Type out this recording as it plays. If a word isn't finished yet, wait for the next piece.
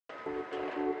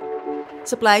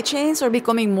Supply chains are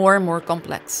becoming more and more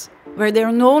complex, where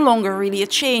they're no longer really a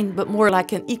chain, but more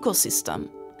like an ecosystem.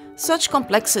 Such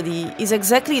complexity is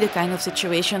exactly the kind of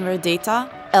situation where data,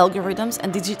 algorithms,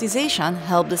 and digitization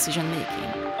help decision-making.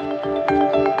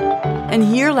 And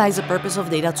here lies the purpose of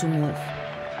Data2Move.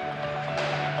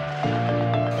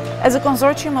 As a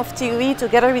consortium of TUE,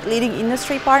 together with leading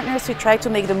industry partners, we try to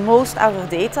make the most out of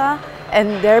data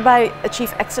and thereby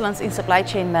achieve excellence in supply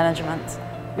chain management.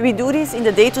 We do this in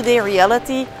the day-to-day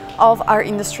reality of our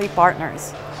industry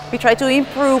partners. We try to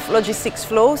improve logistics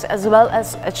flows as well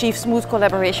as achieve smooth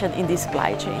collaboration in this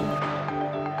supply chain.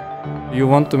 You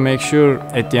want to make sure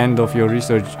at the end of your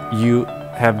research you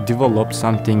have developed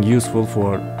something useful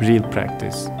for real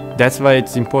practice. That's why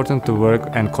it's important to work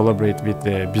and collaborate with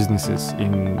the businesses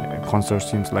in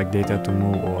consortiums like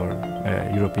Data2Move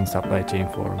or European Supply Chain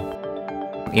Forum.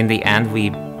 In the end, we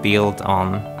build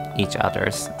on each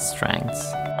other's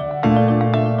strengths.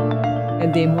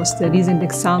 The most recent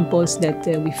examples that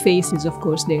we face is, of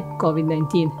course, the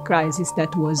COVID-19 crisis.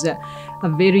 That was a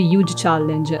very huge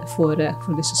challenge for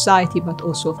the society, but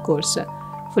also, of course,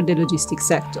 for the logistics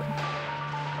sector.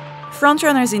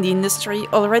 Frontrunners in the industry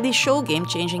already show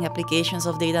game-changing applications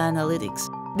of data analytics.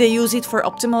 They use it for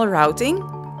optimal routing,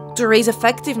 to raise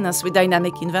effectiveness with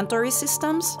dynamic inventory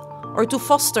systems, or to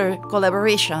foster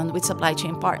collaboration with supply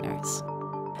chain partners.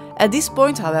 At this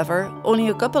point, however, only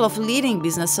a couple of leading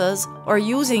businesses are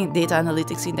using data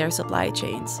analytics in their supply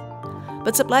chains.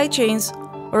 But supply chains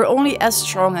are only as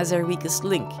strong as their weakest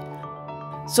link.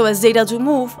 So as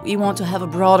Data2Move, we want to have a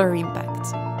broader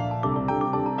impact.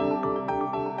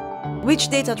 Which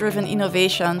data-driven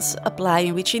innovations apply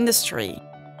in which industry?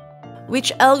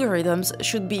 Which algorithms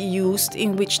should be used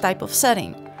in which type of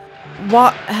setting?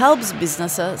 What helps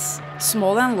businesses,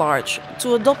 small and large,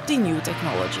 to adopt the new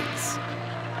technologies?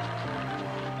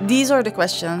 These are the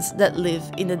questions that live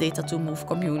in the Data2Move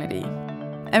community.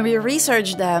 And we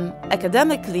research them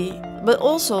academically, but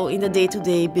also in the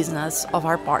day-to-day business of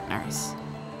our partners.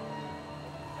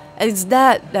 And it's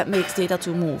that makes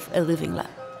Data2Move a living lab.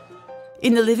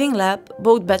 In the Living Lab,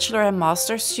 both bachelor and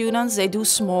master students, they do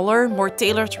smaller, more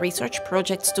tailored research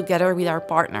projects together with our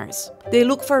partners. They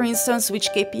look, for instance, which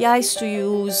KPIs to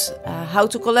use, how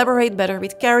to collaborate better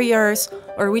with carriers,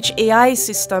 or which AI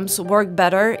systems work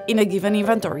better in a given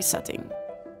inventory setting.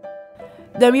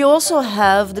 Then we also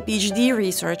have the PhD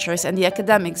researchers and the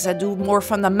academics that do more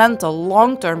fundamental,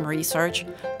 long-term research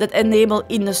that enable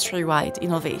industry-wide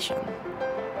innovation.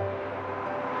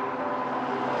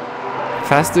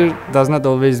 Faster does not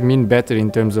always mean better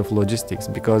in terms of logistics,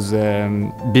 because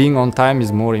being on time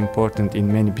is more important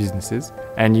in many businesses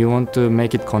and you want to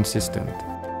make it consistent.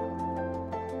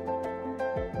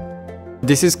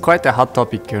 This is quite a hot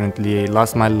topic currently,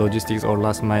 last mile logistics or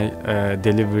last mile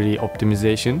delivery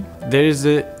optimization. There is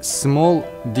a small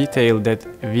detail that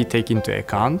we take into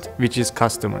account, which is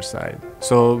customer side.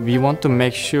 So we want to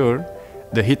make sure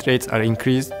the hit rates are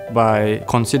increased by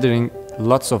considering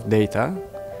lots of data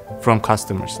from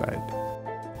customer side.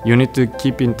 You need to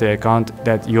keep into account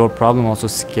that your problem also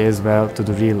scales well to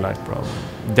the real life problem.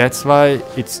 That's why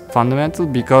it's fundamental,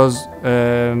 because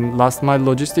last mile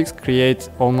logistics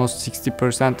creates almost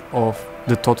 60% of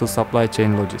the total supply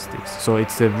chain logistics. So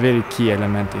it's a very key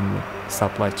element in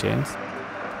supply chains.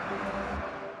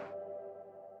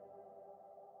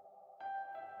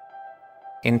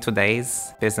 In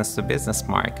today's business-to-business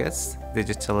markets,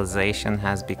 digitalization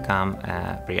has become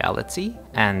a reality,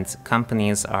 and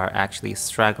companies are actually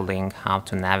struggling how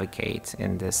to navigate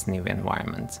in this new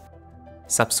environment.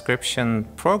 Subscription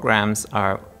programs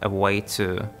are a way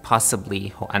to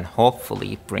possibly and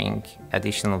hopefully bring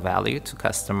additional value to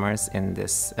customers in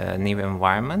this new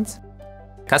environment.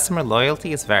 Customer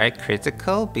loyalty is very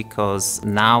critical, because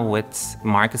now with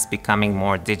markets becoming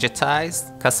more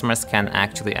digitized, customers can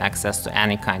actually access to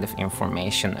any kind of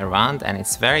information around, and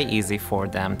it's very easy for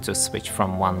them to switch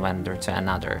from one vendor to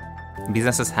another.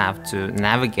 Businesses have to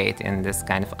navigate in this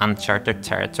kind of uncharted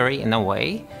territory in a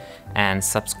way, and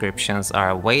subscriptions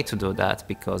are a way to do that,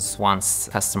 because once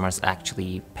customers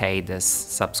actually pay this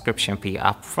subscription fee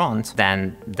upfront,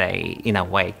 then they in a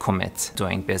way commit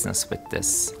doing business with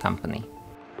this company.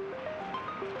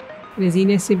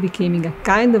 Resiliency becoming a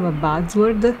kind of a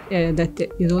buzzword that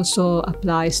it also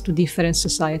applies to different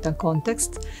societal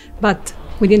contexts, but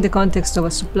within the context of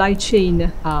a supply chain,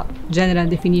 a general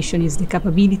definition is the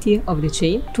capability of the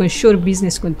chain to ensure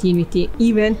business continuity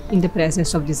even in the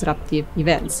presence of disruptive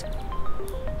events.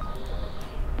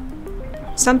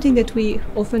 Something that we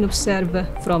often observe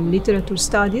from literature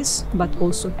studies, but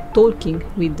also talking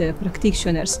with the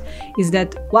practitioners, is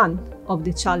that one, of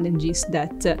the challenges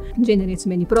that generates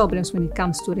many problems when it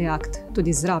comes to react to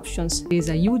disruptions. There is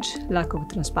a huge lack of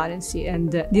transparency,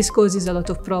 and this causes a lot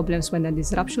of problems when a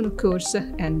disruption occurs,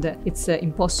 and it's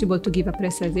impossible to give a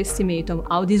precise estimate of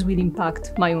how this will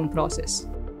impact my own process.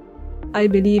 I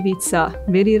believe it's a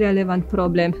very relevant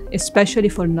problem, especially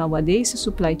for nowadays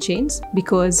supply chains,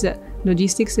 because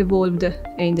logistics evolved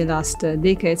in the last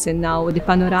decades, and now the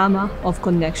panorama of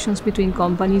connections between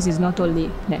companies is not only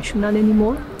national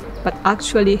anymore, but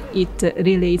actually it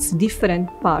relates different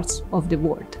parts of the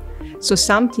world. So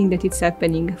something that is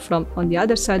happening from on the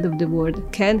other side of the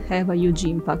world can have a huge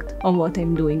impact on what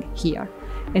I'm doing here.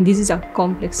 And this is a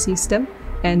complex system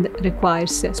and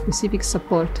requires specific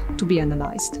support to be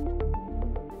analyzed.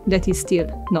 That is still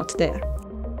not there.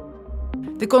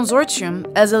 The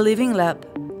consortium, as a living lab,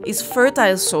 is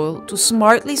fertile soil to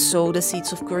smartly sow the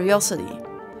seeds of curiosity.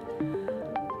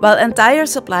 While entire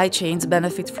supply chains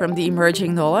benefit from the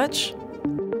emerging knowledge,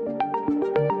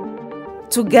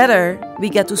 together we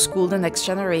get to school the next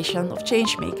generation of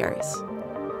changemakers.